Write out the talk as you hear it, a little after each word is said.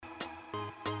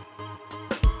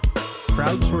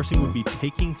crowdsourcing would be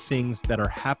taking things that are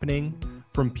happening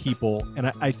from people,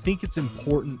 and I think it's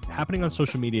important, happening on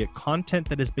social media, content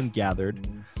that has been gathered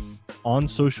on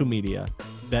social media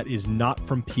that is not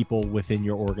from people within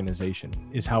your organization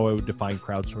is how I would define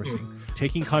crowdsourcing.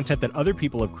 Taking content that other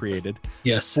people have created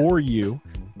for you,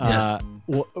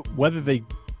 whether they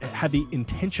had the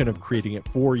intention of creating it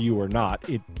for you or not,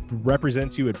 it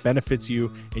represents you, it benefits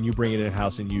you, and you bring it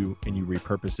in-house and you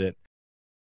repurpose it.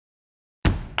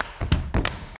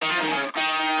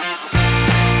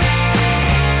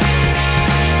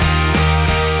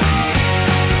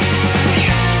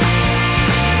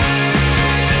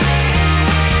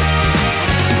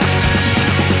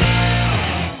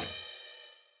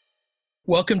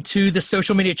 Welcome to the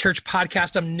Social Media Church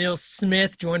podcast. I'm Neil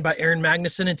Smith, joined by Aaron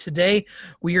Magnuson, and today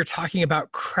we are talking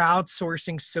about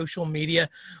crowdsourcing social media.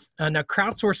 Now,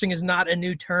 crowdsourcing is not a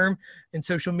new term, and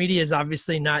social media is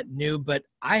obviously not new, but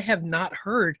I have not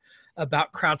heard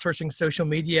about crowdsourcing social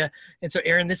media. And so,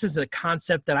 Aaron, this is a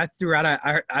concept that I threw out.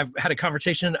 I've had a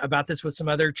conversation about this with some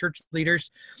other church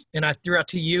leaders, and I threw out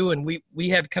to you, and we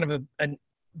had kind of a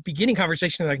beginning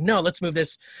conversation like, no, let's move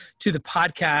this to the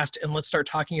podcast and let's start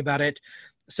talking about it.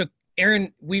 So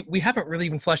Aaron, we haven't really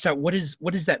even fleshed out what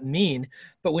does that mean?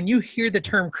 But when you hear the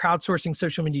term crowdsourcing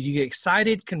social media, do you get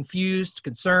excited, confused,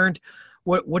 concerned?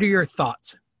 What are your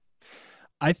thoughts?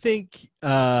 I think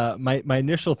my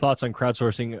initial thoughts on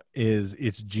crowdsourcing is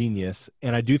it's genius.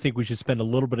 And I do think we should spend a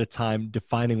little bit of time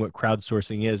defining what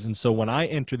crowdsourcing is. And so when I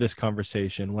enter this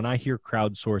conversation, when I hear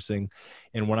crowdsourcing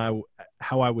and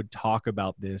how I would talk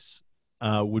about this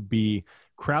would be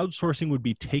crowdsourcing would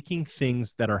be taking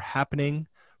things that are happening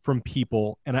from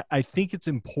people. And I think it's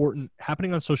important,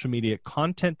 happening on social media,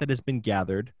 content that has been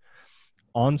gathered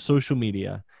on social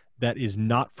media that is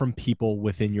not from people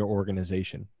within your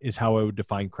organization is how I would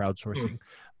define crowdsourcing.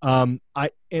 I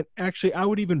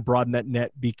would even broaden that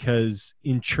net, because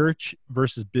in church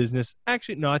versus business,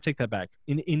 actually, no, I take that back.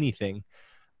 In anything,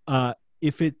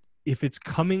 if it's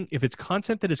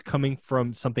content that is coming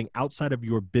from something outside of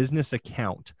your business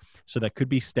account, so that could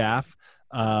be staff,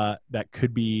 that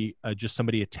could be just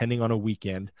somebody attending on a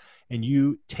weekend, and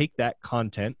you take that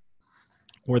content,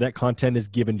 or that content is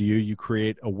given to you, you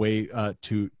create a way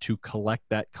to collect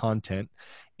that content,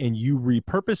 and you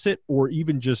repurpose it or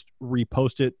even just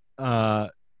repost it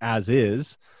as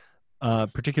is.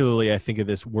 Particularly, I think of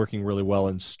this working really well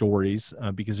in stories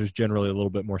because there's generally a little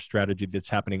bit more strategy that's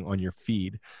happening on your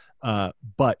feed.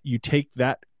 But you take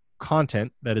that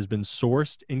content that has been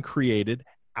sourced and created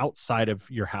outside of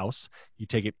your house, you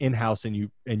take it in-house and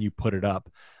you put it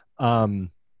up.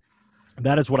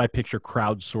 That is what I picture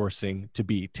crowdsourcing to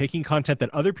be: taking content that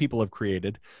other people have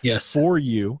created for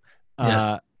you,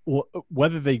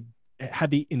 whether they had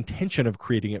the intention of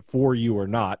creating it for you or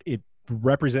not. It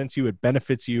represents you, it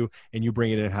benefits you, and you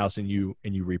bring it in-house and you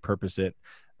repurpose it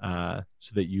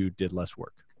so that you did less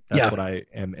work. That's what I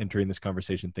am entering this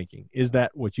conversation thinking. Is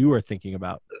that what you are thinking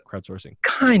about crowdsourcing?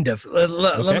 Kind of. Let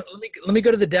me go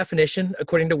to the definition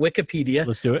according to Wikipedia.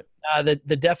 Let's do it.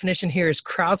 The definition here is: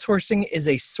 crowdsourcing is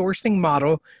a sourcing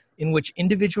model in which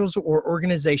individuals or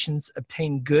organizations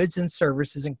obtain goods and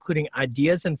services, including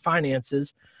ideas and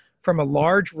finances, from a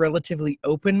large, relatively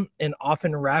open, and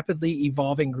often rapidly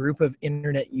evolving group of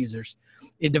internet users.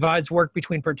 It divides work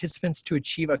between participants to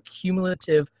achieve a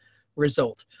cumulative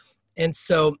result. And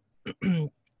so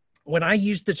when I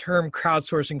use the term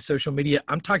crowdsourcing social media,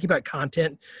 I'm talking about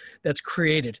content that's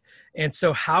created. And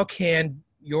so how can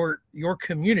your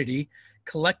community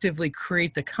collectively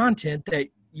create the content that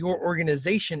your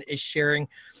organization is sharing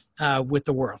with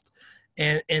the world?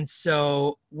 And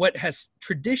so what has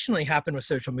traditionally happened with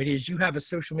social media is you have a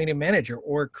social media manager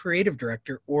or creative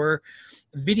director or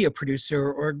video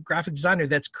producer or graphic designer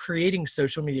that's creating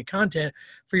social media content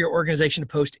for your organization to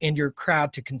post and your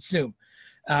crowd to consume.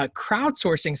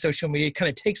 Crowdsourcing social media kind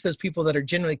of takes those people that are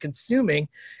generally consuming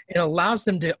and allows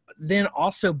them to then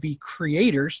also be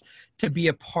creators, to be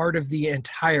a part of the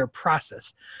entire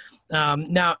process.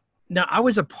 Now I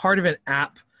was a part of an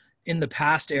app in the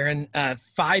past, Aaron,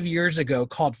 5 years ago,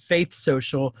 called Faith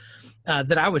Social,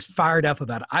 that I was fired up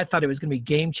about. I thought it was going to be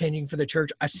game changing for the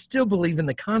church. I still believe in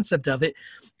the concept of it.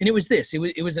 And it was this,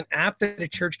 it was an app that a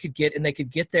church could get, and they could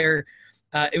get their,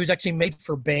 it was actually made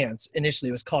for bands initially.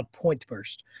 It was called Point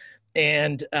Burst.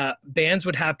 and bands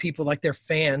would have people like their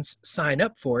fans sign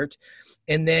up for it,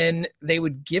 and then they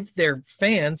would give their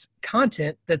fans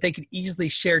content that they could easily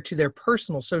share to their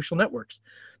personal social networks,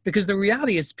 because the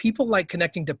reality is people like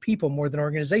connecting to people more than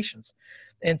organizations.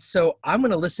 And so I'm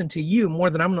going to listen to you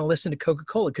more than I'm going to listen to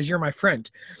Coca-Cola because you're my friend.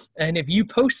 And if you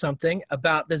post something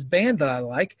about this band that I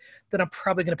like, then I'm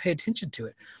probably going to pay attention to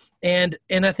it. And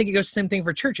I think it goes the same thing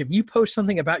for church. If you post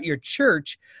something about your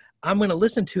church, I'm going to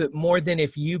listen to it more than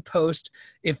if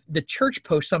the church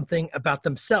posts something about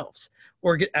themselves,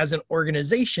 or as an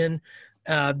organization.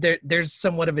 There's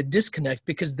somewhat of a disconnect,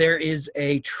 because there is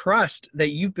a trust that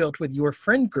you've built with your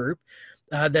friend group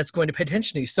that's going to pay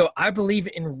attention to you. So I believe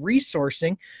in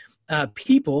resourcing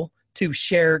people to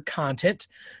share content,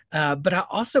 but I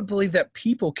also believe that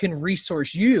people can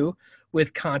resource you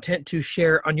with content to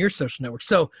share on your social network.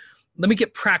 So let me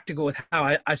get practical with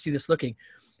how I see this looking.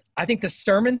 I think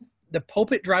the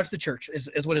pulpit drives the church,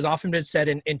 is what has often been said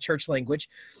in church language.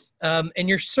 And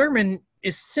your sermon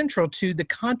is central to the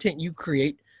content you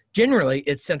create. Generally,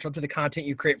 it's central to the content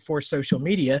you create for social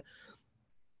media.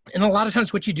 And a lot of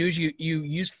times what you do is you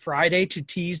use Friday to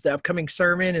tease the upcoming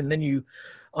sermon, and then you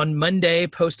on Monday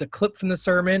post a clip from the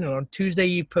sermon, and on Tuesday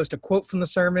you post a quote from the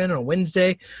sermon, and on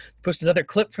Wednesday post another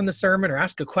clip from the sermon or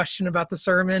ask a question about the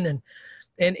sermon,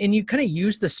 and you kind of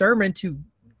use the sermon to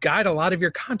guide a lot of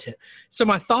your content. So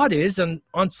my thought is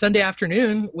on Sunday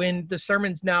afternoon, when the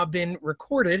sermon's now been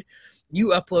recorded, you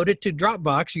upload it to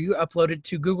Dropbox, or you upload it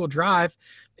to Google Drive,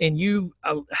 and you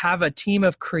have a team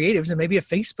of creatives and maybe a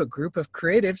Facebook group of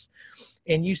creatives,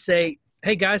 and you say,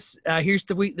 hey guys, here's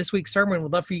this week's sermon.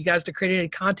 We'd love for you guys to create any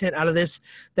content out of this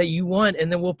that you want,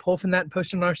 and then we'll pull from that and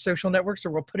post it on our social networks,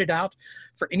 or we'll put it out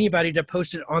for anybody to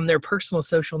post it on their personal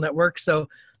social network. So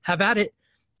have at it,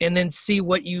 and then see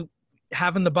what you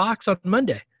have in the box on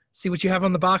Monday. See what you have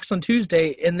on the box on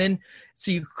Tuesday. And then, so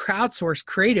you crowdsource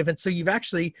creative. And so you've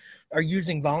actually are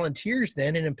using volunteers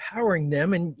then and empowering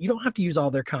them, and you don't have to use all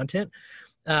their content.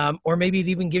 Or maybe it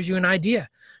even gives you an idea,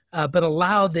 but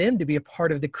allow them to be a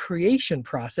part of the creation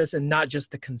process and not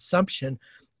just the consumption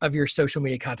of your social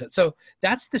media content. So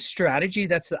that's the strategy.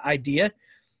 That's the idea.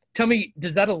 Tell me,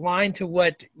 does that align to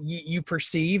what you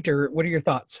perceived, or what are your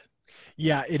thoughts?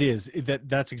 Yeah, it is.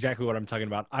 That's exactly what I'm talking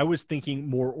about. I was thinking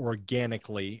more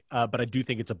organically, but I do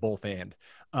think it's a both and.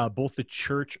 Both the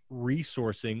church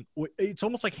resourcing, it's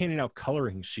almost like handing out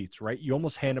coloring sheets, right? You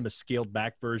almost hand them a scaled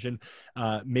back version,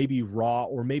 maybe raw,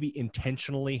 or maybe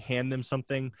intentionally hand them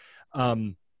something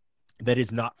that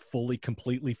is not fully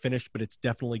completely finished, but it's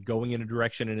definitely going in a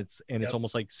direction, and it's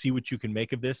almost like, see what you can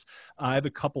make of this. I have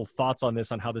a couple thoughts on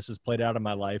this, on how this has played out in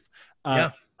my life.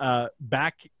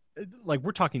 Back, like,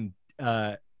 we're talking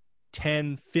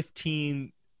 10,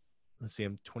 15, let's see,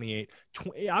 I'm 28,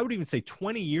 20, I would even say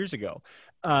 20 years ago.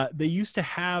 They used to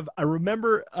have, I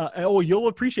remember, you'll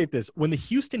appreciate this, when the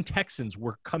Houston Texans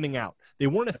were coming out, they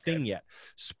weren't a thing yet.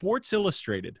 Sports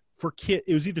Illustrated for kids,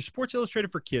 it was either Sports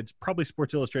Illustrated for kids, probably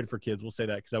Sports Illustrated for kids, we'll say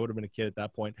that because I would have been a kid at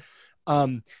that point.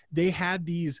 They had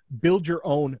these build your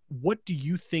own, what do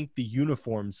you think the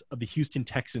uniforms of the Houston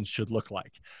Texans should look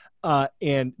like?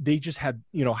 And they just had,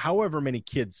 however many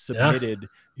kids submitted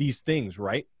these things,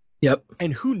 right? Yep.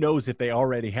 And who knows if they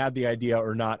already had the idea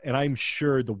or not. And I'm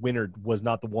sure the winner was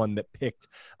not the one that picked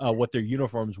what their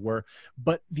uniforms were.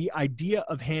 But the idea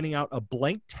of handing out a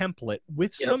blank template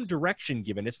with some direction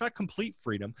given, it's not complete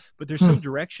freedom, but there's some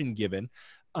direction given.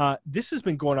 This has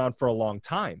been going on for a long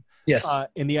time. Yes.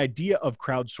 And the idea of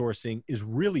crowdsourcing is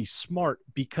really smart,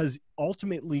 because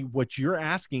ultimately what you're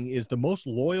asking is the most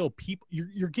loyal people.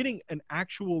 You're getting an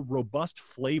actual robust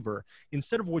flavor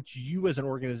instead of what you as an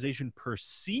organization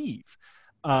perceive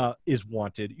is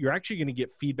wanted. You're actually going to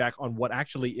get feedback on what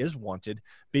actually is wanted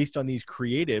based on these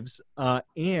creatives.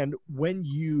 And when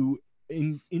you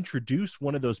introduce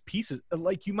one of those pieces,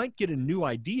 like, you might get a new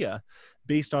idea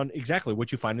based on exactly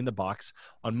what you find in the box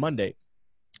on Monday.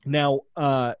 Now,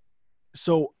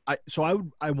 so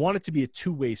I want it to be a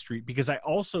two-way street, because I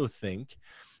also think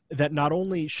that not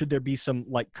only should there be some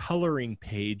like coloring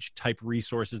page type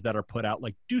resources that are put out,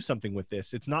 like, do something with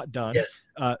this. It's not done. Yes.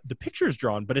 The picture is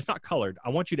drawn, but it's not colored. I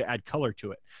want you to add color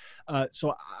to it.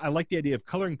 So I like the idea of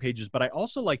coloring pages, but I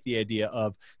also like the idea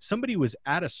of somebody was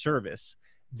at a service.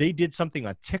 They did something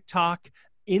on TikTok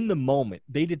in the moment.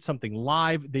 They did something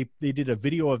live. They did a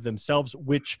video of themselves,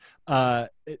 which a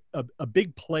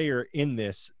big player in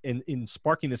this, in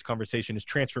sparking this conversation, is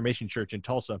Transformation Church in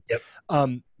Tulsa,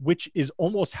 which is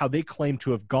almost how they claim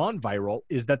to have gone viral,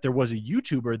 is that there was a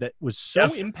YouTuber that was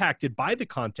so impacted by the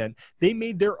content, they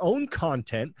made their own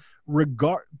content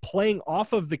playing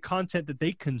off of the content that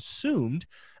they consumed.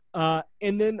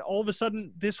 And then all of a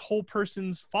sudden, this whole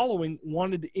person's following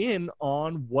wanted in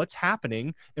on what's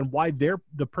happening and why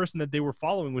the person that they were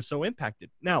following was so impacted.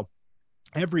 Now,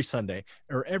 every Sunday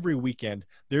or every weekend,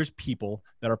 there's people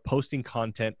that are posting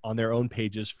content on their own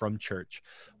pages from church.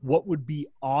 What would be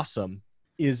awesome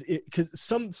is it, because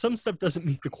some stuff doesn't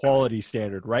meet the quality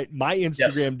standard, right? My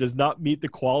Instagram does not meet the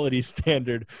quality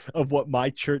standard of what my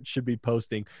church should be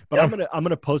posting, but I'm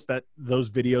gonna post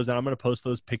those videos, and I'm gonna post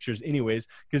those pictures anyways,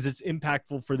 because it's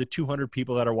impactful for the 200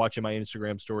 people that are watching my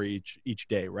Instagram story each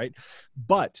day, right?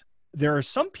 But there are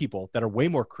some people that are way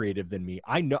more creative than me.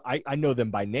 I know them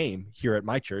by name here at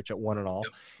my church at One and All,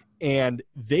 and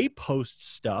they post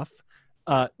stuff.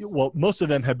 Well, most of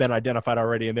them have been identified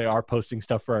already, and they are posting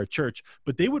stuff for our church,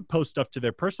 but they would post stuff to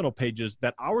their personal pages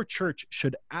that our church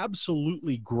should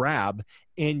absolutely grab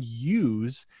and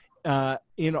use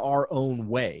in our own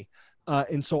way.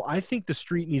 And so I think the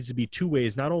street needs to be two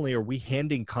ways. Not only are we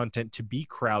handing content to be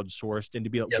crowdsourced and to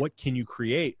be like, what can you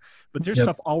create? But there's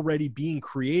stuff already being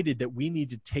created that we need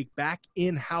to take back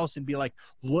in-house and be like,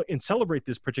 look and celebrate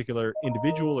this particular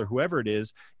individual or whoever it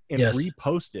is and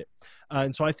repost it.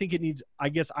 And so I think it needs, I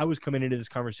guess I was coming into this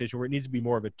conversation where it needs to be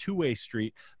more of a two-way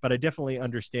street, but I definitely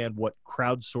understand what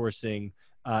crowdsourcing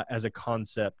as a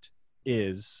concept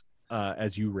is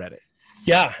as you read it.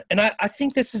 Yeah. And I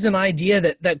think this is an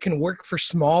idea that can work for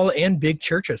small and big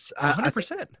churches.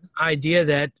 100%. Idea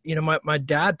that, my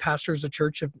dad pastors a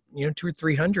church of, 200 or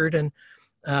 300. And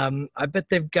I bet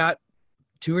they've got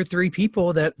 2 or 3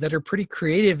 people that are pretty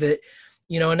creative at,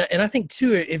 and I think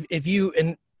too, if you,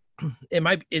 and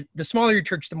the smaller your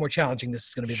church, the more challenging this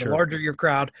is going to be. Sure. The larger your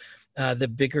crowd, the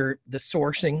bigger the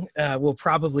sourcing will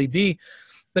probably be.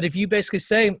 But if you basically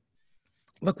say,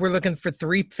 look, we're looking for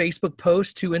 3 Facebook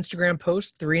posts, 2 Instagram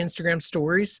posts, 3 Instagram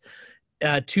stories,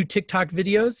 2 TikTok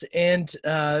videos, and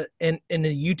a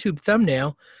YouTube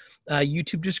thumbnail,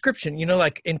 YouTube description,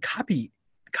 and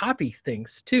copy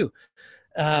things too.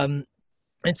 And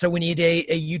so we need a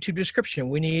YouTube description.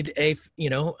 We need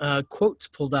quotes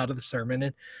pulled out of the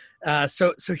sermon. And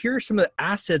so here are some of the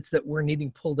assets that we're needing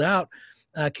pulled out.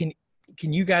 Can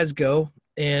you guys go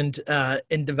and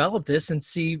develop this and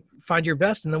find your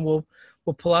best, and then we'll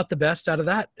pull out the best out of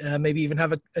that. Maybe even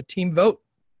have a team vote.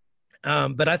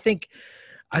 But I think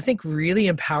really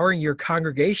empowering your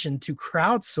congregation to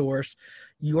crowdsource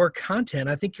your content,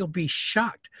 I think you'll be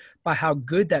shocked by how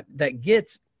good that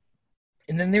gets.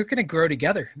 And then they're going to grow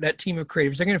together. That team of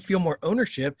creatives, they're going to feel more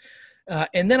ownership.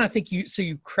 And then I think you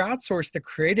crowdsource the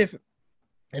creative,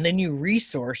 and then you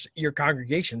resource your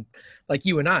congregation, like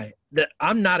you and I. That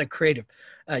I'm not a creative.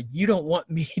 You don't want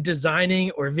me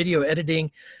designing or video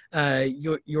editing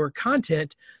your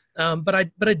content, but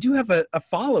I do have a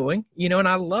following, and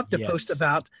I love to post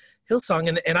about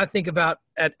Hillsong, and I think about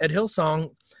at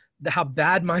Hillsong how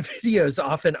bad my videos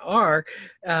often are.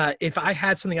 If I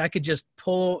had something I could just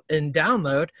pull and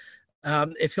download,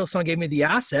 if Hillsong gave me the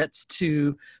assets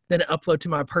to then upload to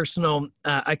my personal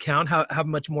account, how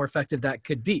much more effective that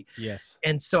could be. Yes.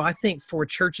 And so I think for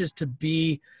churches to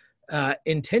be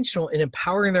intentional in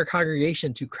empowering their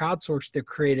congregation to crowdsource their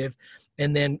creative,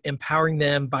 and then empowering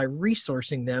them by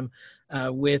resourcing them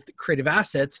with creative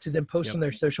assets to then post on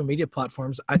their social media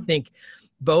platforms, I think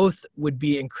both would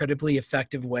be incredibly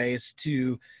effective ways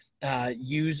to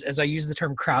use, as I use the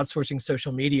term, crowdsourcing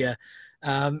social media,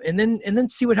 and then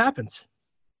see what happens.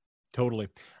 Totally.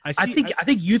 I think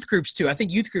youth groups too. I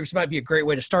think youth groups might be a great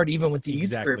way to start, even with the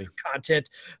youth group content.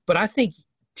 But I think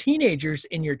teenagers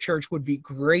in your church would be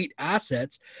great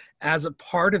assets as a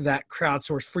part of that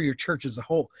crowdsource for your church as a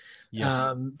whole.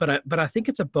 Yes. But I think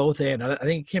it's a both and. I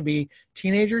think it can be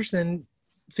teenagers and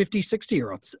 50,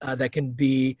 60-year-olds that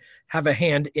can have a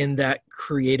hand in that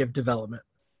creative development.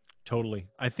 Totally.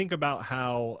 I think about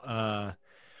how,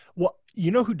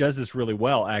 who does this really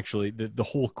well, actually, the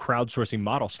whole crowdsourcing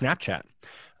model, Snapchat.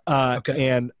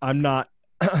 And I'm not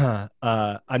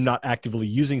actively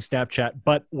using Snapchat,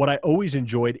 but what I always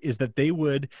enjoyed is that they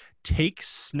would take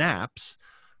snaps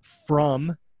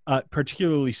from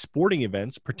particularly sporting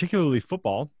events, particularly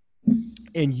football,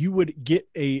 and you would get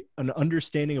an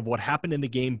understanding of what happened in the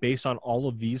game based on all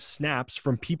of these snaps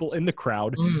from people in the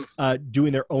crowd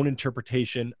doing their own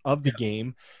interpretation of the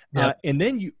game. And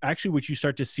then what you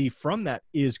start to see from that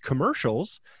is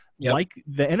commercials. Like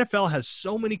the NFL has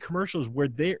so many commercials where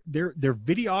their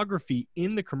videography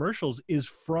in the commercials is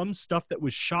from stuff that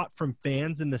was shot from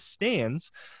fans in the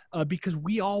stands, because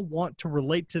we all want to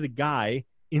relate to the guy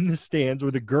in the stands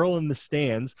or the girl in the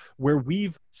stands where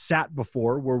we've sat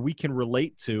before, where we can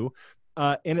relate to.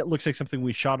 And it looks like something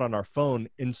we shot on our phone.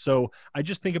 And so I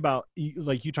just think about,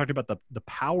 like you talked about the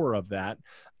power of that.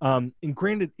 And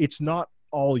granted, it's not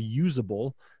all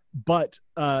usable. But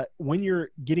when you're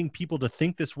getting people to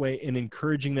think this way and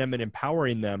encouraging them and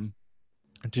empowering them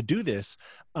to do this,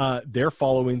 their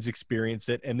followings experience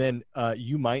it. And then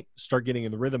you might start getting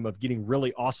in the rhythm of getting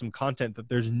really awesome content that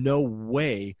there's no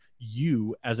way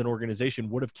you as an organization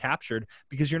would have captured,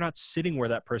 because you're not sitting where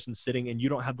that person's sitting and you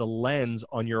don't have the lens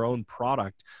on your own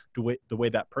product the way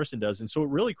that person does. And so it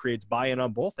really creates buy-in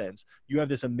on both ends. You have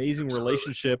this amazing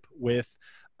relationship with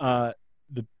gosh,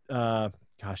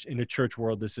 in a church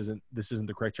world, this isn't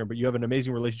the correct term, but you have an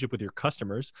amazing relationship with your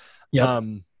customers. Yep.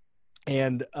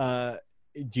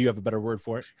 Do you have a better word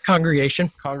for it?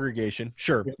 Congregation.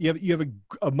 Sure. Yep. You have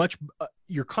a much,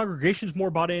 your congregation's more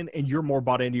bought in, and you're more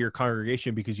bought into your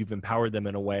congregation because you've empowered them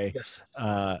in a way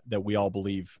that we all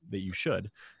believe that you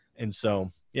should. And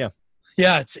so, yeah.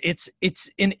 Yeah, it's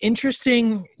an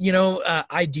interesting,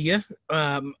 idea.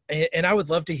 And I would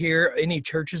love to hear any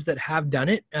churches that have done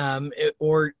it,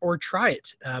 or try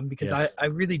it. Because Yes. I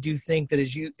really do think that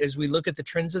as we look at the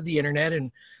trends of the internet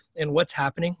and what's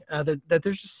happening, that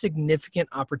there's a significant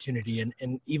opportunity.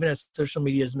 And even as social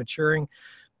media is maturing,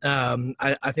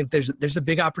 I think there's a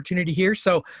big opportunity here.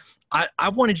 So I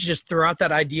wanted to just throw out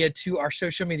that idea to our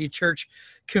social media church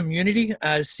community,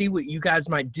 see what you guys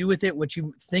might do with it, what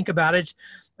you think about it.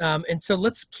 And so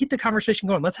let's keep the conversation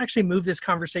going. Let's actually move this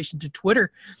conversation to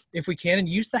Twitter if we can, and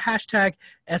use the hashtag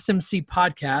SMC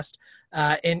podcast,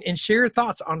 and share your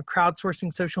thoughts on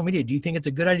crowdsourcing social media. Do you think it's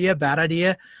a good idea, bad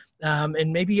idea?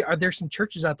 And maybe are there some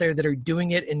churches out there that are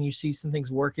doing it and you see some things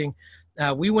working?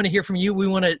 We want to hear from you. We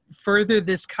want to further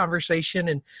this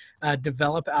conversation and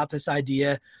develop out this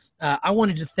idea. I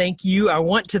want to thank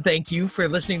you for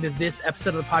listening to this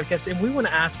episode of the podcast. And we want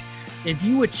to ask if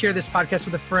you would share this podcast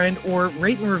with a friend, or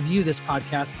rate and review this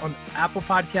podcast on Apple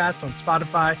Podcast, on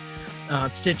Spotify,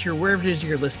 Stitcher, wherever it is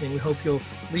you're listening. We hope you'll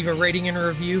leave a rating and a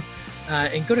review,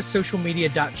 and go to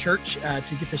socialmedia.church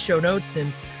to get the show notes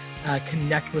and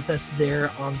connect with us there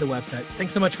on the website.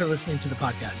 Thanks so much for listening to the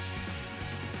podcast.